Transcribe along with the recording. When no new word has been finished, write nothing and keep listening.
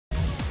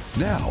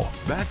Now,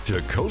 back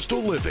to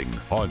Coastal Living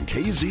on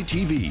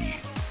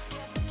KZTV.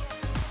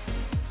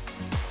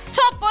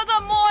 Top of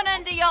the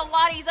morning to your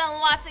laddies and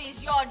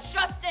lassies. You're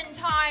just in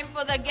time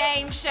for the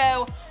game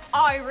show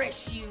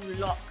Irish You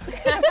Look.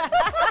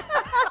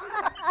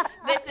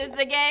 This is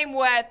the game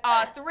where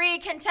 3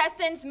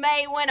 contestants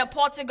may win a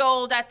pot of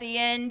gold at the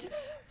end.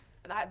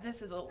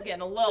 This is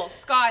getting a little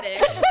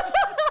Scottish.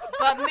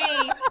 But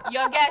me,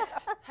 your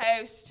guest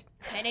host,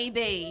 Penny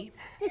B.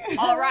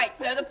 All right,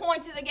 so the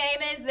point of the game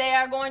is they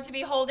are going to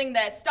be holding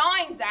their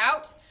steins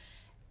out.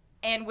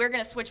 And we're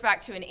going to switch back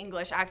to an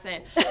English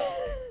accent.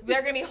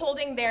 They're going to be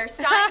holding their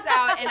steins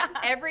out, and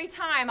every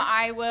time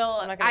I'm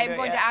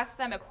going to ask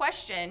them a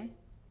question,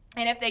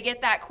 and if they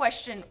get that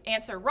question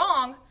answer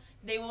wrong,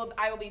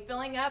 I will be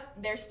filling up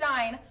their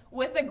stein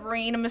with a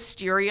green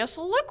mysterious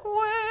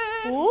liquid.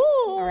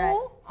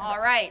 Ooh. All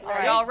right.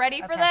 Are y'all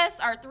ready for this?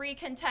 Our 3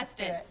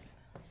 contestants.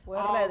 We're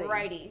ready.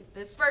 Alrighty.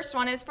 This first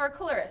one is for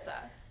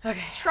Clarissa. Okay.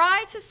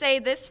 Try to say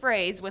this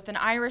phrase with an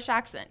Irish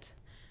accent.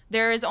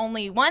 There is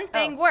only one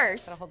thing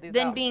worse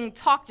than being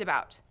talked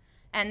about,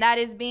 and that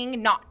is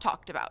being not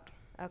talked about.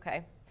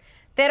 Okay.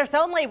 There's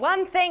only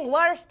one thing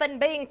worse than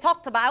being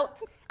talked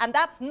about, and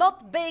that's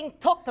not being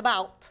talked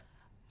about.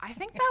 I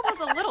think that was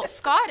a little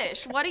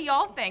Scottish. What do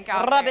y'all think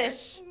out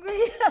Rubbish. there?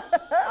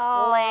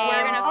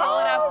 We're going to fill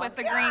it up with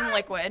the green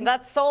liquid.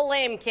 That's so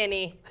lame,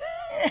 Kenny.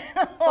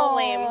 So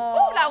lame.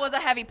 Oh, that was a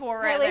heavy pour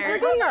right there. We're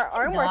doing our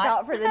arm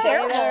workout for the day,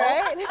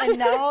 right? I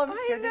know, I'm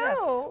scared to death.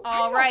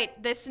 All right,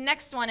 this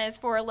next one is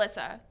for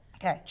Alyssa.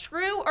 Okay.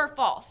 True or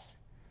false?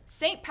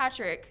 St.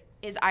 Patrick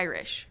is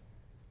Irish.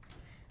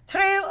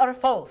 True or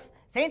false?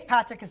 St.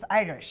 Patrick is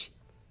Irish.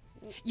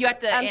 You have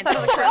to answer the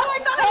truth. Oh, I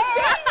thought I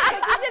said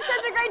it. You did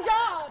such a great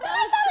job. I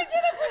thought I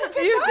did it for the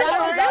You did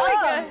really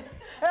good.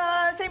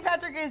 St.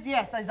 Patrick is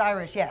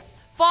Irish,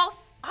 yes.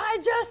 False. I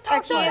just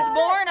talked He is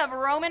born of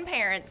Roman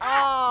parents.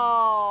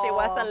 Oh. She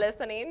wasn't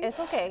listening. It's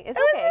okay. It's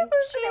okay.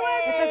 It's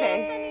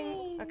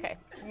okay. Okay.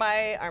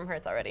 My arm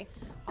hurts already.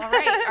 All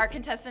right, our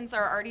contestants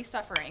are already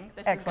suffering.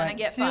 This is going to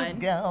get fun.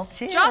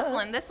 Cheers.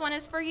 Jocelyn, this one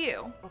is for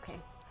you. Okay.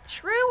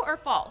 True or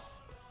false?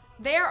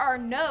 There are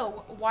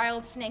no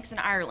wild snakes in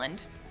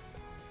Ireland.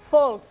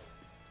 False.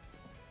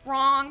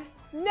 Wrong.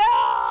 No.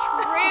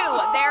 True.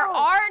 There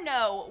are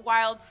no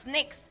wild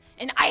snakes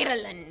in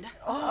Ireland.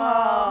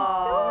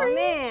 Oh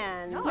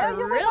man.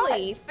 You're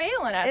really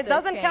failing at this It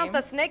doesn't game. count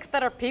the snakes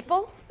that are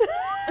people?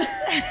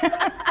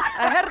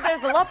 I heard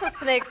there's lots of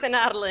snakes in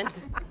Ireland.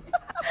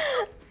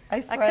 I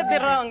swear could be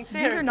wrong, too.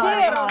 These are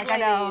not wrong, I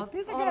know.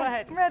 These are All good.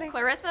 right. I'm ready.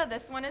 Clarissa,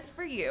 this one is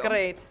for you.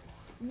 Great.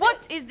 What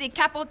is the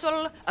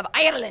capital of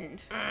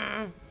Ireland?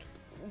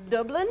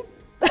 Dublin?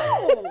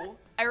 Oh,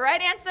 a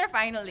right answer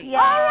finally.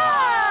 Yeah.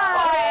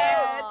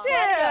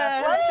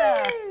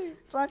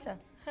 Slancha.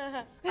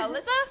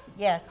 Alyssa,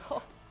 Yes.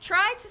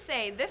 try to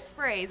say this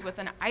phrase with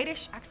an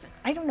Irish accent.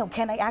 I don't know.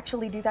 Can I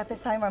actually do that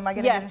this time, or am I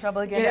going to get in Yes.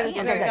 trouble again? Yeah, Okay, you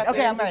good. got Okay,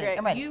 this. I'm ready.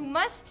 I'm ready. You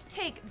must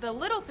take the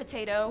little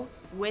potato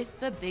with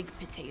the big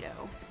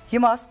potato. You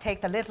must take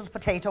the little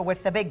potato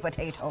with the big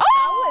potato.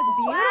 That was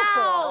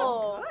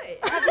beautiful.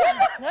 I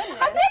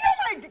think it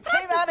like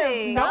came out of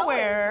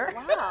nowhere.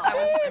 Wow. That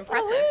was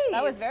impressive.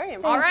 That was very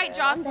impressive. All right,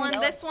 Jocelyn,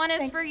 this one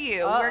is for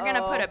you. We're going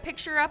to put a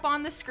picture up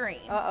on the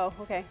screen. Uh-oh,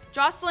 okay.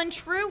 Jocelyn,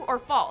 true or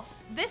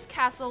false? This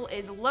castle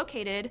is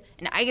located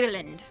in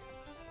Ireland.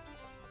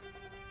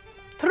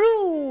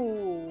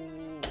 True.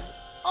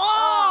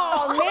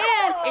 Oh,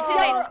 man. It is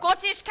a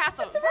Scottish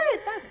castle. What is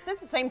that?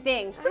 It's the same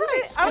thing.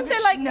 I would say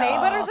like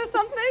neighbors or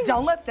something.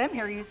 Don't let them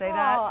hear you say Oh,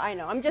 that. I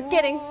know. I'm just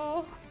kidding.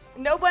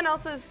 No one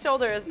else's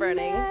shoulder is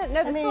burning. Yeah,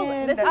 no, this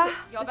mean, is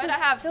Y'all better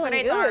have feeling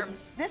straight good.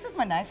 arms. This is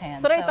my knife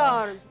hand. Straight so-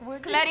 arms.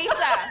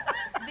 Clarissa,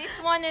 this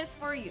one is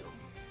for you.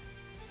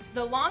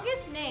 The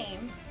longest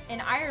name in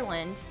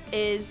Ireland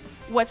is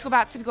what's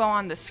about to go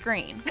on the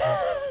screen.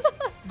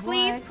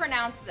 Please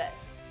pronounce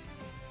this.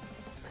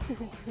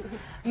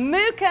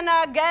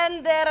 Mukana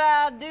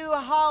Gandera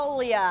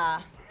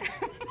Duhalia.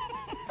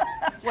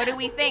 What do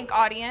we think,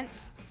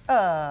 audience?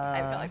 I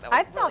feel like that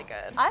was really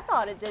good. I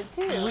thought it did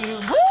too. I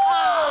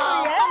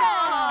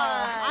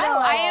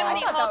am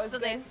the host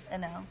of this. I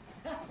know.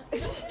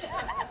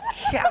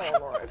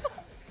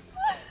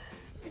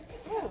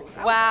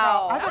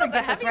 Wow. I'm gonna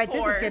get was a this right. heavy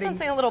This pour. is getting.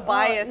 Something a little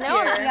biased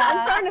No, here.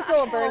 I'm starting to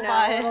feel a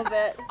burnout a little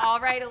bit. All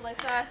right,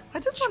 Alyssa. I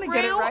just want to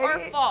get it True or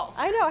right. false?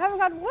 I know, I haven't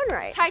gotten one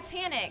right.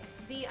 Titanic,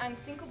 the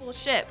unsinkable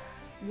ship,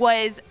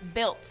 was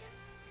built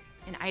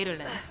in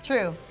Ireland.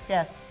 True.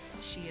 Yes.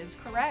 She is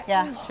correct.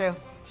 Yeah. True.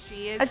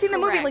 She is I've seen the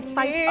movie like correct.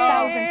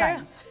 5,000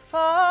 times.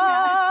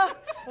 Far,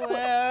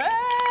 wherever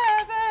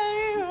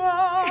you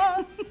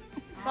are.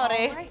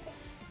 Sorry. All right.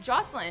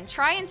 Jocelyn,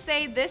 try and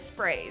say this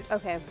phrase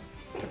Okay.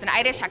 with an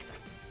Irish accent.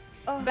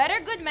 Better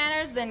good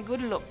manners than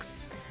good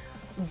looks.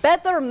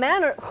 Better good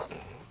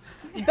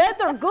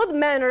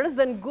manners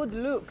than good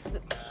looks.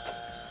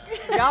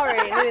 Y'all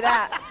already knew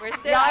that. We're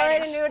still Y'all Irish.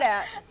 already knew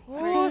that.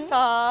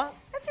 Woosah.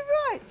 That's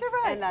right. It's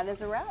right. And that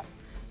is a wrap.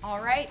 All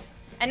right.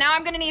 And now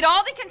I'm going to need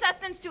all the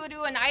contestants to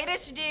do an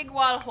Irish dig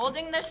while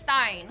holding their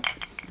stein.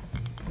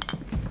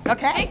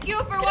 Okay. Thank you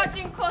for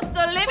watching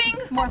Coastal Living.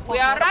 More full We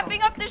are throttle.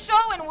 wrapping up the show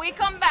and we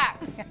come back.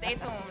 Stay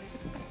tuned.